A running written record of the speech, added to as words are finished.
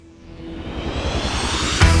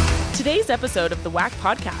Today's episode of the WAC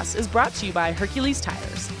podcast is brought to you by Hercules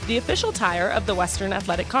Tires, the official tire of the Western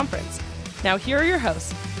Athletic Conference. Now here are your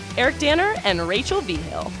hosts, Eric Danner and Rachel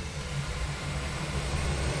Vigil.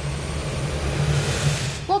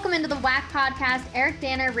 Welcome into the WAC podcast. Eric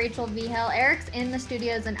Danner, Rachel Vigil. Eric's in the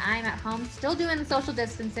studios and I'm at home, still doing the social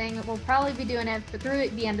distancing. We'll probably be doing it through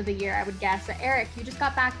the end of the year, I would guess. So Eric, you just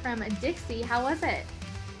got back from Dixie. How was it?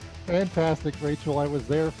 Fantastic, Rachel. I was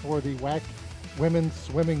there for the WAC Women's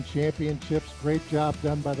Swimming Championships. Great job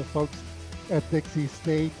done by the folks at Dixie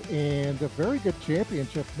State, and a very good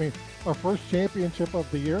championship. I mean, our first championship of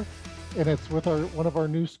the year, and it's with one of our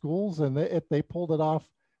new schools, and they pulled it off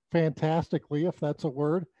fantastically, if that's a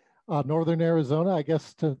word. Northern Arizona, I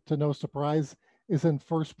guess to no surprise, is in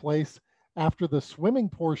first place after the swimming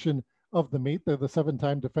portion of the meet. They're the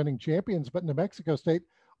 7-time defending champions, but New Mexico State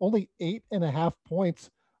only 8.5 points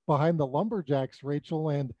behind the Lumberjacks,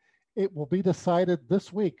 Rachel, and it will be decided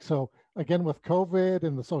this week. So again, with COVID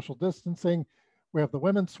and the social distancing, we have the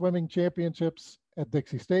women's swimming championships at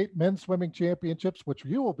Dixie State, men's swimming championships, which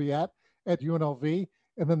you will be at UNLV,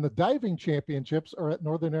 and then the diving championships are at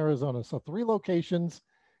Northern Arizona. So 3 locations,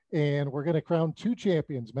 and we're going to crown 2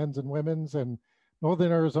 champions, men's and women's, and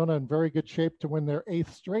Northern Arizona in very good shape to win their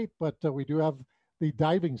 8th straight, but we do have the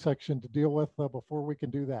diving section to deal with before we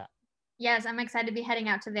can do that. Yes, I'm excited to be heading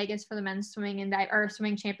out to Vegas for the men's swimming and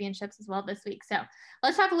swimming championships as well this week. So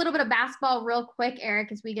let's talk a little bit of basketball real quick,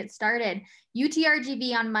 Eric, as we get started.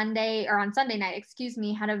 UTRGV on Sunday night,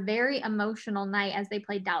 had a very emotional night as they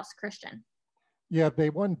played Dallas Christian. Yeah,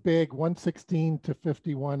 they won big,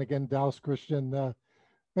 116-51. Again, Dallas Christian,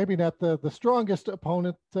 maybe not the strongest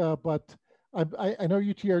opponent, but I know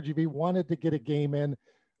UTRGV wanted to get a game in.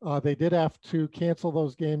 They did have to cancel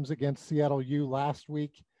those games against Seattle U last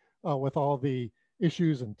week. With all the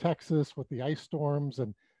issues in Texas with the ice storms.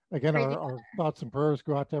 And again, our thoughts and prayers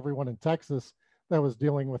go out to everyone in Texas that was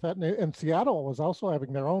dealing with that. And Seattle was also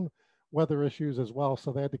having their own weather issues as well.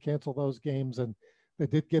 So they had to cancel those games, and they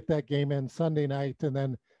did get that game in Sunday night. And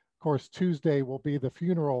then, of course, Tuesday will be the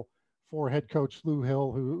funeral for head coach Lou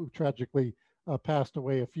Hill, who tragically passed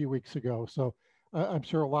away a few weeks ago. So I'm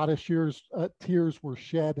sure a lot of tears were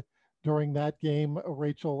shed during that game,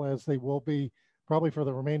 Rachel, as they will be probably for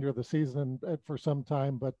the remainder of the season for some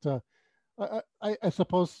time, but I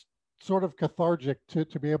suppose sort of cathartic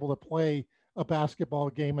to be able to play a basketball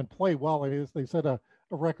game and play well. It is, they set a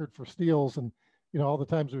record for steals, and all the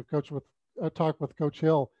times we've talked with Coach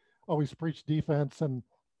Hill, always preach defense and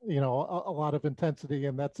a lot of intensity,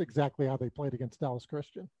 and that's exactly how they played against Dallas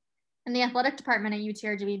Christian. And the athletic department at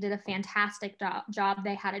UTRGV did a fantastic job.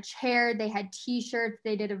 They had a chair, they had t-shirts,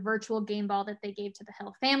 they did a virtual game ball that they gave to the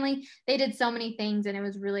Hill family. They did so many things, and it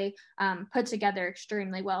was really put together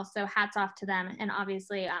extremely well. So hats off to them. And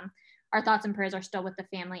obviously our thoughts and prayers are still with the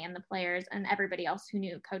family and the players and everybody else who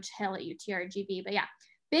knew Coach Hill at UTRGV. But yeah,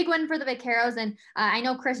 big win for the Vaqueros. And I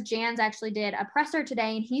know Chris Jans actually did a presser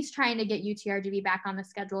today, and he's trying to get UTRGV back on the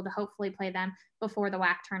schedule to hopefully play them before the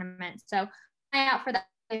WAC tournament. So eye out for that.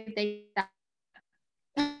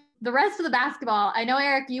 The rest of the basketball, I know,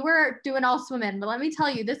 Eric, you were doing all swimming, but let me tell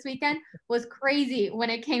you, this weekend was crazy when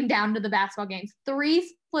it came down to the basketball games. 3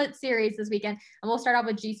 split series this weekend, and we'll start off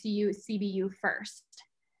with GCU CBU first.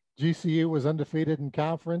 GCU was undefeated in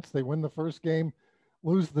conference. They win the first game,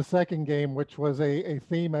 lose the second game, which was a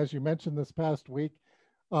theme, as you mentioned, this past week.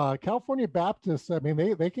 California Baptist, I mean,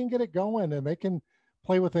 they can get it going, and they can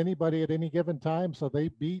play with anybody at any given time. So they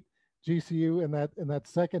beat GCU in that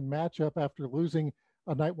second matchup after losing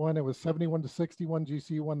a night one. It was 71-61.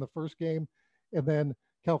 GCU won the first game, and then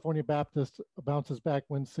California Baptist bounces back,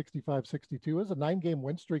 wins 65-62. It was a 9-game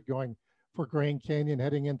win streak going for Grand Canyon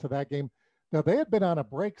heading into that game. Now, they had been on a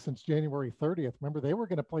break since January 30th. Remember, they were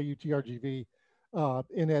going to play UTRGV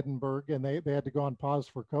in Edinburgh, and they had to go on pause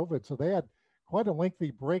for COVID. So they had quite a lengthy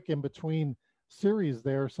break in between series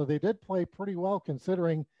there. So they did play pretty well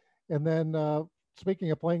considering. And then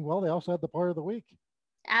speaking of playing well, they also had the player of the week.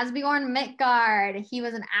 Asbjorn Midtgaard, he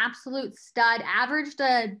was an absolute stud, averaged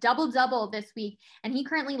a double-double this week, and he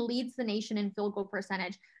currently leads the nation in field goal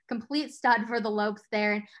percentage. Complete stud for the Lopes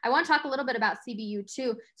there. And I want to talk a little bit about CBU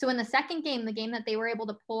too. So in the second game, the game that they were able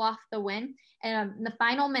to pull off the win, in the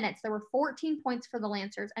final minutes, there were 14 points for the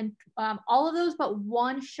Lancers, and all of those but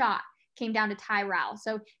one shot came down to Ty Rowell.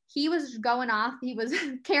 So he was going off. He was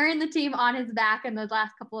carrying the team on his back in the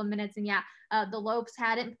last couple of minutes. And yeah, the Lopes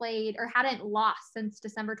hadn't lost since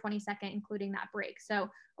December 22nd, including that break. So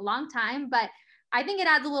a long time, but I think it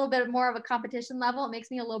adds a little bit more of a competition level. It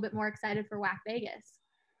makes me a little bit more excited for WAC Vegas.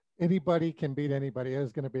 Anybody can beat anybody. It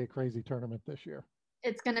is going to be a crazy tournament this year.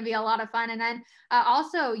 It's going to be a lot of fun. And then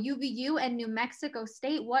also UVU and New Mexico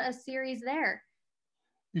State. What a series there.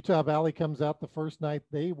 Utah Valley comes out the first night.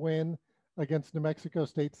 They win against New Mexico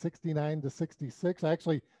State 69-66. I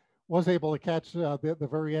actually was able to catch the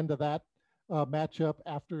very end of that matchup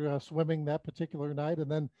after swimming that particular night. And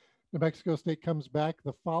then New Mexico State comes back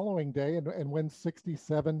the following day and wins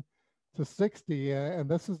 67-60. And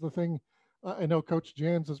this is the thing I know Coach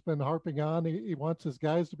Jans has been harping on. He wants his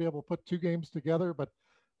guys to be able to put two games together, but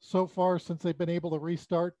so far since they've been able to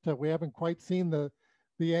restart, we haven't quite seen the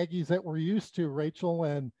Aggies that we're used to, Rachel,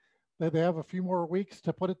 and they have a few more weeks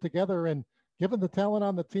to put it together. And given the talent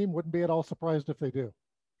on the team, wouldn't be at all surprised if they do.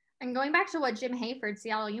 And going back to what Jim Hayford,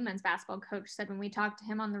 Seattle U men's basketball coach, said when we talked to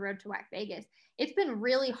him on the road to WAC Vegas, it's been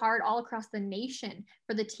really hard all across the nation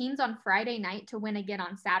for the teams on Friday night to win again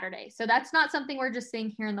on Saturday. So that's not something we're just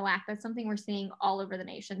seeing here in the WAC. That's something we're seeing all over the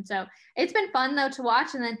nation. So it's been fun, though, to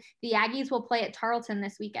watch. And then the Aggies will play at Tarleton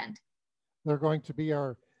this weekend. They're going to be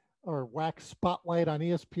our WAC spotlight on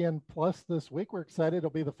ESPN Plus this week. We're excited.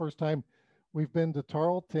 It'll be the first time we've been to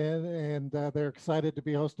Tarleton, and they're excited to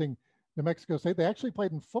be hosting New Mexico State. They actually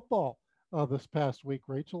played in football this past week,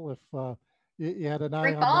 Rachel, if you had an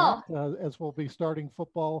eye on that, as we'll be starting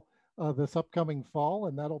football this upcoming fall,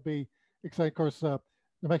 and that'll be exciting. Of course, New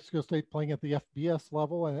Mexico State playing at the FBS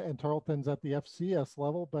level and Tarleton's at the FCS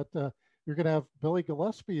level, but you're going to have Billy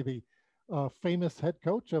Gillespie, the famous head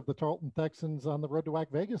coach of the Tarleton Texans, on the road to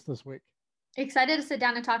WAC Vegas this week. Excited to sit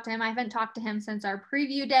down and talk to him. I haven't talked to him since our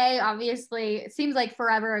preview day. Obviously, it seems like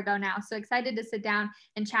forever ago now. So excited to sit down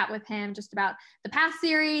and chat with him just about the past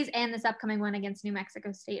series and this upcoming one against New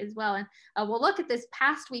Mexico State as well. And we'll look at this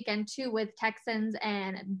past weekend too, with Texans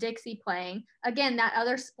and Dixie playing. Again, that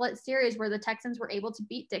other split series where the Texans were able to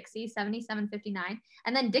beat Dixie 77-59.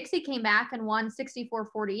 And then Dixie came back and won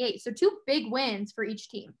 64-48. So two big wins for each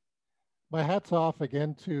team. My hat's off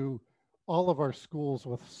again to all of our schools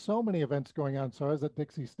with so many events going on. So I was at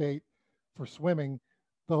Dixie State for swimming.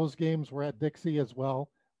 Those games were at Dixie as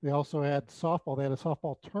well. They also had softball. They had a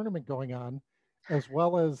softball tournament going on, as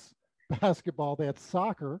well as basketball. They had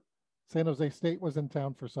soccer. San Jose State was in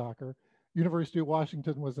town for soccer. University of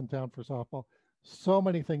Washington was in town for softball. So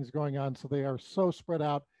many things going on. So they are so spread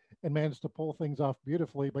out and managed to pull things off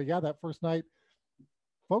beautifully. But yeah, that first night,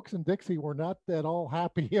 folks in Dixie were not at all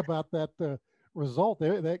happy about that result,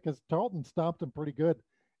 because Tarleton stomped them pretty good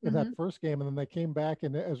in that first game, and then they came back,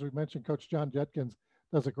 and as we mentioned, Coach John Jetkins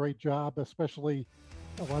does a great job, especially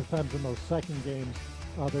a lot of times in those second games.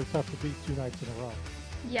 They're tough to beat two nights in a row.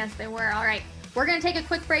 Yes, they were. All right, we're going to take a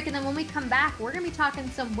quick break, and then when we come back, we're going to be talking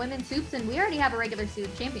some women's hoops, and we already have a regular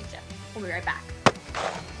season championship. We'll be right back.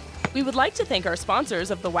 We would like to thank our sponsors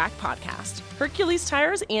of the WAC podcast, Hercules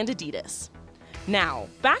Tires and Adidas. Now,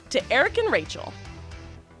 back to Eric and Rachel.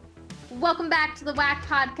 Welcome back to the WAC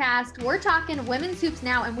podcast. We're talking women's hoops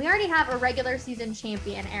now, and we already have a regular season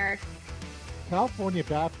champion, Eric. California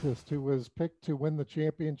Baptist, who was picked to win the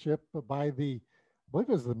championship by I believe it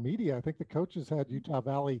was the media. I think the coaches had Utah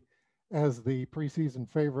Valley as the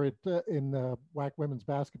preseason favorite in WAC women's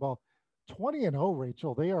basketball. 20-0,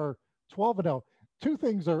 Rachel. They are 12-0. Two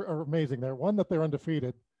things are amazing there. One, that they're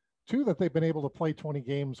undefeated. Two, that they've been able to play 20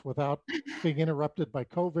 games without being interrupted by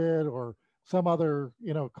COVID or some other,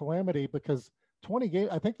 calamity, because 20 games,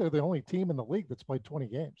 I think they're the only team in the league that's played 20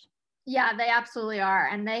 games. Yeah, they absolutely are.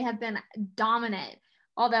 And they have been dominant.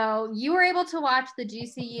 Although you were able to watch the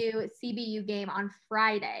GCU CBU game on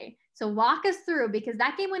Friday. So walk us through, because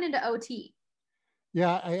that game went into OT.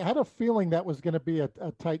 Yeah, I had a feeling that was going to be a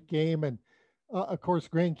tight game. And of course,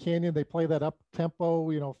 Grand Canyon, they play that up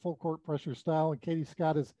tempo, full court pressure style. And Katie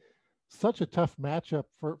Scott is such a tough matchup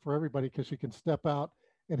for everybody, because she can step out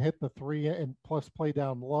and hit the three and plus play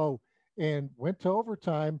down low, and went to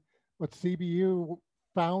overtime, but CBU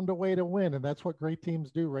found a way to win. And that's what great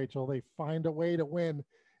teams do, Rachel. They find a way to win.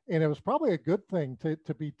 And it was probably a good thing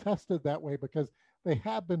to be tested that way, because they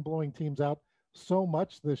have been blowing teams out so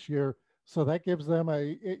much this year. So that gives them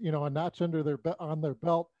a notch under on their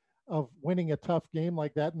belt of winning a tough game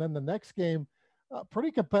like that. And then the next game,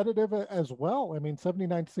 pretty competitive as well. I mean,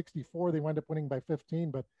 79-64, they wind up winning by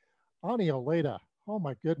 15, but Ani Oleda, oh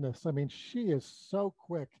my goodness. I mean, she is so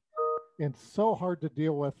quick and so hard to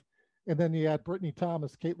deal with. And then you had Brittany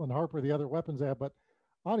Thomas, Caitlin Harper, the other weapons they have, but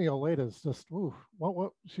Ani Oleda is just,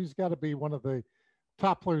 she's got to be one of the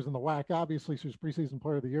top players in the WAC. Obviously, she's preseason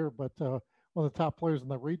player of the year, but one of the top players in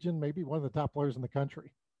the region, maybe one of the top players in the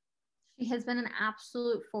country. She has been an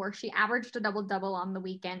absolute force. She averaged a double-double on the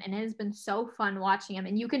weekend, and it has been so fun watching them.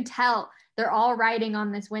 And you can tell they're all riding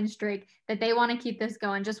on this win streak, that they want to keep this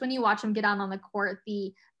going. Just when you watch them get out on the court,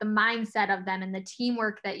 the mindset of them and the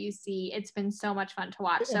teamwork that you see, it's been so much fun to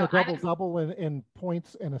watch. And So a double-double in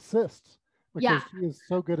points and assists, because she is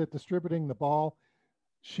so good at distributing the ball.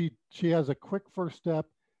 She has a quick first step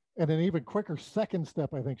and an even quicker second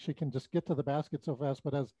step. I think she can just get to the basket so fast,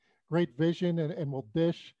 but has great vision and will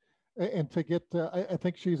dish. And to get, I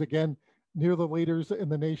think she's again near the leaders in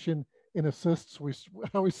the nation in assists. We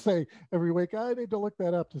always say every week, I need to look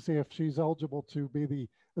that up to see if she's eligible to be the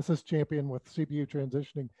assist champion with CBU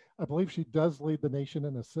transitioning. I believe she does lead the nation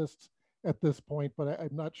in assists at this point, but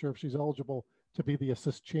I'm not sure if she's eligible to be the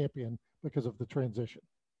assist champion because of the transition.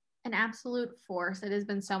 An absolute force. It has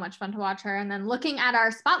been so much fun to watch her. And then looking at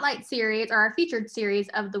our spotlight series, or our featured series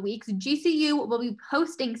of the weeks, GCU will be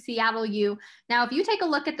hosting Seattle U. Now, if you take a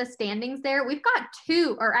look at the standings there, we've got 6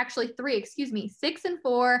 and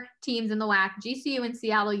 4 teams in the WAC, GCU and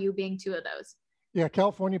Seattle U being 2 of those. Yeah,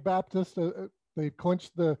 California Baptist, they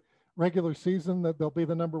clinched the regular season, that they'll be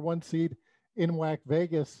the number 1 seed in WAC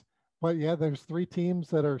Vegas. But yeah, there's 3 teams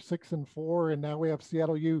that are 6 and 4, and now we have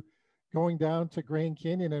Seattle U going down to Grand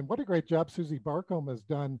Canyon. And what a great job Susie Barcombe has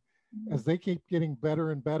done as they keep getting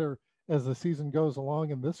better and better as the season goes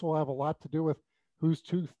along. And this will have a lot to do with who's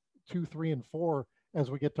 2, 3, and 4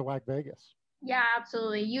 as we get to WAC Vegas. Yeah,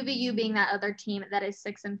 absolutely. UVU being that other team that is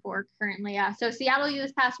 6 and 4 currently. So Seattle U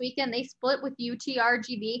this past weekend, they split with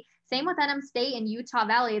UTRGV. Same with NM State and Utah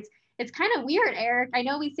Valley. It's kind of weird, Eric. I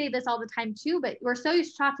know we say this all the time too, but we're so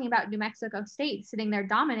used to talking about New Mexico State sitting there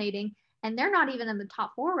dominating, and they're not even in the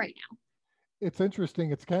top 4 right now. It's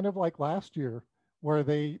interesting. It's kind of like last year where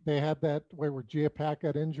they had that where Gia Pack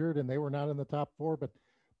got injured and they were not in the top 4, but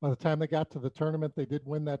by the time they got to the tournament, they did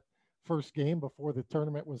win that first game before the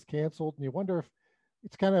tournament was canceled. And you wonder if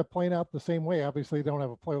it's kind of playing out the same way. Obviously, they don't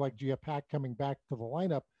have a player like Gia Pack coming back to the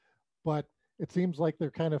lineup, but it seems like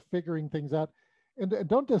they're kind of figuring things out. And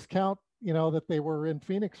don't discount, that they were in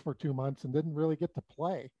Phoenix for 2 months and didn't really get to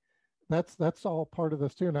play. That's all part of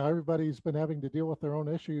this too. Now everybody's been having to deal with their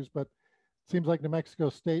own issues, but it seems like New Mexico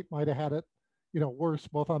State might have had it, worse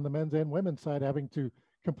both on the men's and women's side, having to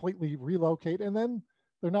completely relocate. And then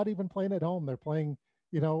they're not even playing at home. They're playing,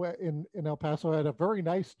 in El Paso at a very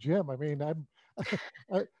nice gym. I mean, I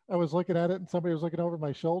was looking at it and somebody was looking over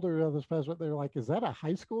my shoulder this past week. They're like, "Is that a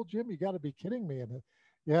high school gym? You got to be kidding me!" And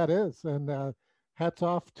yeah, it is. And hats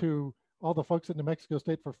off to all the folks at New Mexico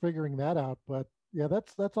State for figuring that out. But yeah,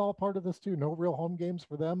 that's all part of this too. No real home games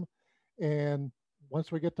for them. And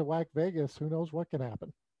once we get to WAC Vegas, who knows what can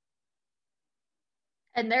happen.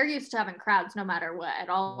 And they're used to having crowds no matter what at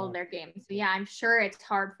all of their games. So yeah, I'm sure it's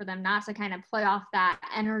hard for them not to kind of play off that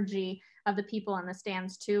energy of the people in the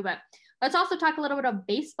stands too. But let's also talk a little bit of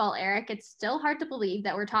baseball, Eric. It's still hard to believe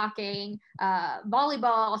that we're talking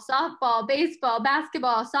volleyball, softball, baseball,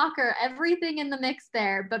 basketball, soccer, everything in the mix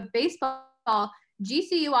there. But baseball,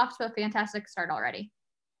 GCU off to a fantastic start already.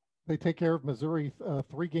 They take care of Missouri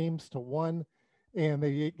 3-1, and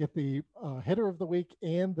they get the hitter of the week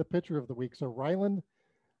and the pitcher of the week. So Ryland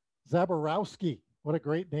Zaborowski, what a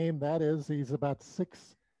great name that is. He's about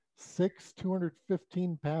 6'6",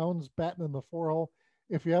 215 pounds, batting in the 4-hole.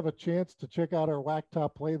 If you have a chance to check out our WAC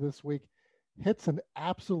Top play this week, hits an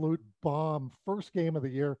absolute bomb. First game of the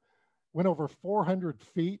year, went over 400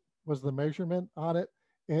 feet was the measurement on it,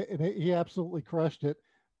 and he absolutely crushed it.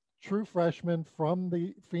 True freshman from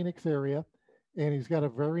the Phoenix area, and he's got a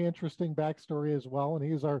very interesting backstory as well. And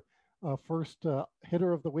he's our first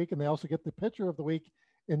hitter of the week, and they also get the pitcher of the week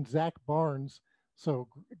in Zach Barnes. So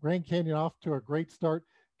Grand Canyon off to a great start,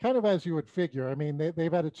 kind of as you would figure. I mean,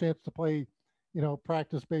 they've had a chance to play,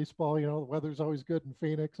 practice baseball. The weather's always good in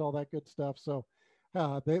Phoenix, all that good stuff. So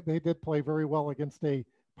they did play very well against a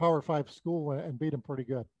Power 5 school and beat them pretty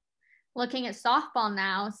good. Looking at softball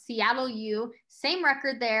now, Seattle U, same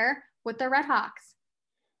record there with the Red Hawks.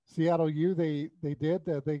 Seattle U, they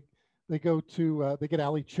go to they get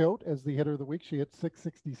Allie Choate as the hitter of the week. She hit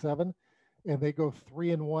 667, and they go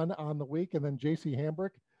 3-1 on the week. And then JC Hambrick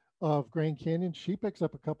of Grand Canyon, she picks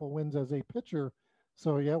up a couple wins as a pitcher.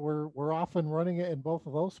 So yeah, we're off and running it in both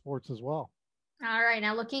of those sports as well. All right,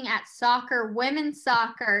 now looking at soccer, women's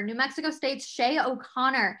soccer, New Mexico State's Shea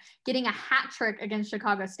O'Connor getting a hat trick against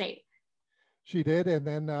Chicago State. She did, and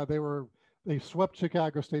then they swept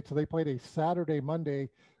Chicago State, so they played a Saturday, Monday.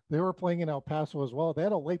 They were playing in El Paso as well. They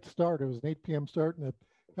had a late start. It was an 8 p.m. start, and it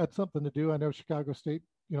had something to do. I know Chicago State,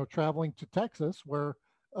 traveling to Texas, where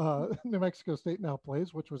New Mexico State now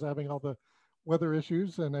plays, which was having all the weather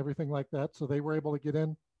issues and everything like that. So they were able to get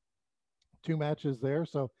in 2 matches there.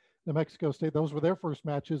 So New Mexico State. Those were their first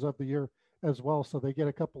matches of the year as well. So they get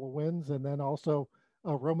a couple of wins. And then also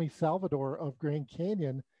Romy Salvador of Grand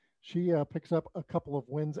Canyon, she picks up a couple of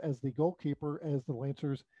wins as the goalkeeper as the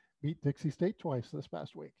Lancers beat Dixie State twice this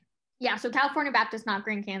past week. Yeah, so California Baptist, not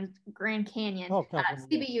Grand Canyon. Oh,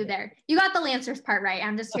 CBU there. You got the Lancers part right.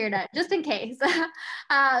 I'm just here to, just in case.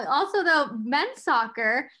 Also, though, men's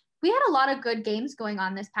soccer, we had a lot of good games going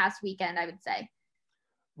on this past weekend, I would say.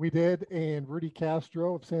 We did, and Rudy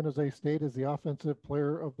Castro of San Jose State is the offensive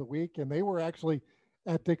player of the week, and they were actually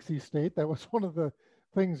at Dixie State. That was one of the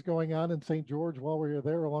things going on in St. George while we were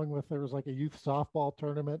there, along with there was like a youth softball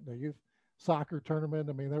tournament and a youth soccer tournament.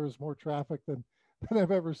 I mean, there was more traffic than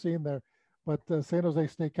I've ever seen there. But San Jose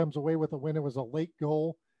State comes away with a win. It was a late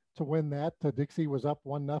goal to win that. Dixie was up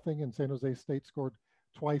 1-0, and San Jose State scored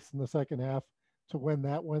twice in the second half to win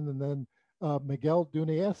that one. And then Miguel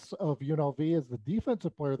Dunes of UNLV is the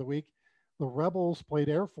defensive player of the week. The Rebels played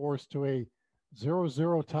Air Force to a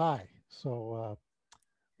 0-0 tie. So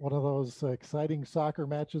one of those exciting soccer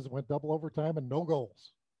matches, went double overtime and no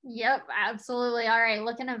goals. Yep, absolutely. All right,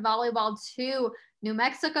 looking at volleyball too. New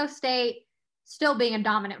Mexico State still being a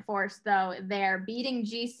dominant force, though. They're beating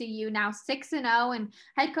GCU now 6-0, and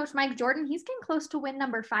head coach Mike Jordan, he's getting close to win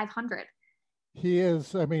number 500. He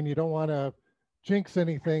is. I mean, you don't want to jinx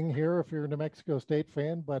anything here if you're a New Mexico State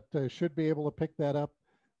fan, but should be able to pick that up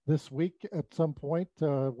this week at some point,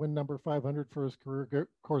 win number 500 for his career. Of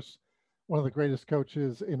course, one of the greatest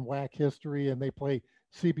coaches in WAC history, and they play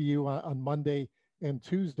CBU on Monday and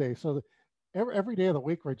Tuesday. So every day of the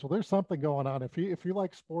week, Rachel, there's something going on. If you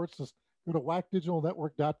like sports, just go to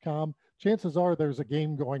WACdigitalnetwork.com. Chances are there's a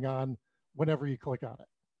game going on whenever you click on it.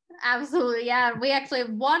 Absolutely. Yeah. We actually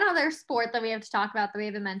have one other sport that we have to talk about that we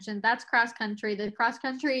haven't mentioned. That's cross country. The cross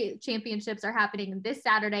country championships are happening this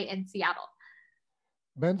Saturday in Seattle.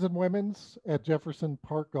 Men's and women's at Jefferson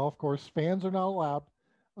Park Golf Course. Fans are not allowed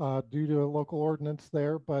due to a local ordinance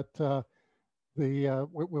there, but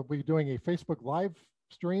we'll be doing a Facebook live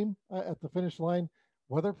stream at the finish line,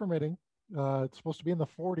 weather permitting. It's supposed to be in the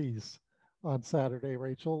 40s on Saturday,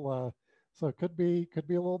 Rachel. So it could be a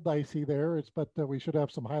little dicey there. But we should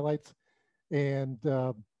have some highlights and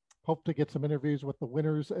hope to get some interviews with the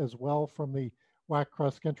winners as well from the WAC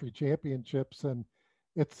Cross Country Championships. And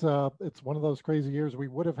it's one of those crazy years. We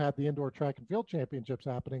would have had the indoor track and field championships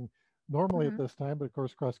happening normally at this time, but of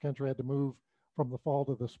course cross country had to move from the fall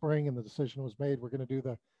to the spring, and the decision was made. We're going to do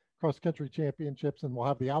the cross country championships, and we'll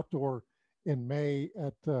have the outdoor in May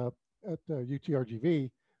at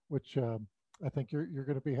UTRGV, which I think you're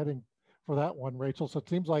going to be heading for that one, Rachel. So it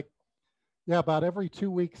seems like, about every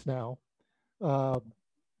 2 weeks now,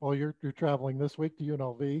 while you're traveling this week to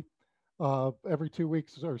UNLV, every 2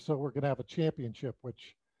 weeks or so, we're going to have a championship,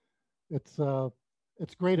 which it's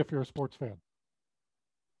great if you're a sports fan.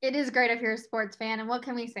 It is great if you're a sports fan. And what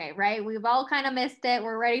can we say, right? We've all kind of missed it.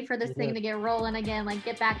 We're ready for this thing to get rolling again, like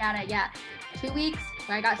get back at it. Yeah. 2 weeks.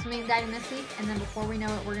 So I got something exciting this week. And then before we know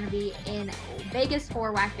it, we're going to be in Vegas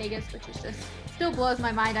for WAC Vegas, which is just still blows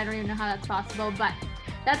my mind. I don't even know how that's possible, but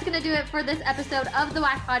that's going to do it for this episode of the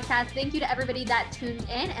WAC podcast. Thank you to everybody that tuned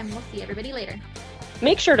in, and we'll see everybody later.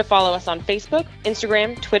 Make sure to follow us on Facebook,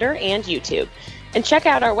 Instagram, Twitter, and YouTube. And check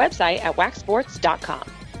out our website at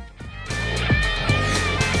wacsports.com.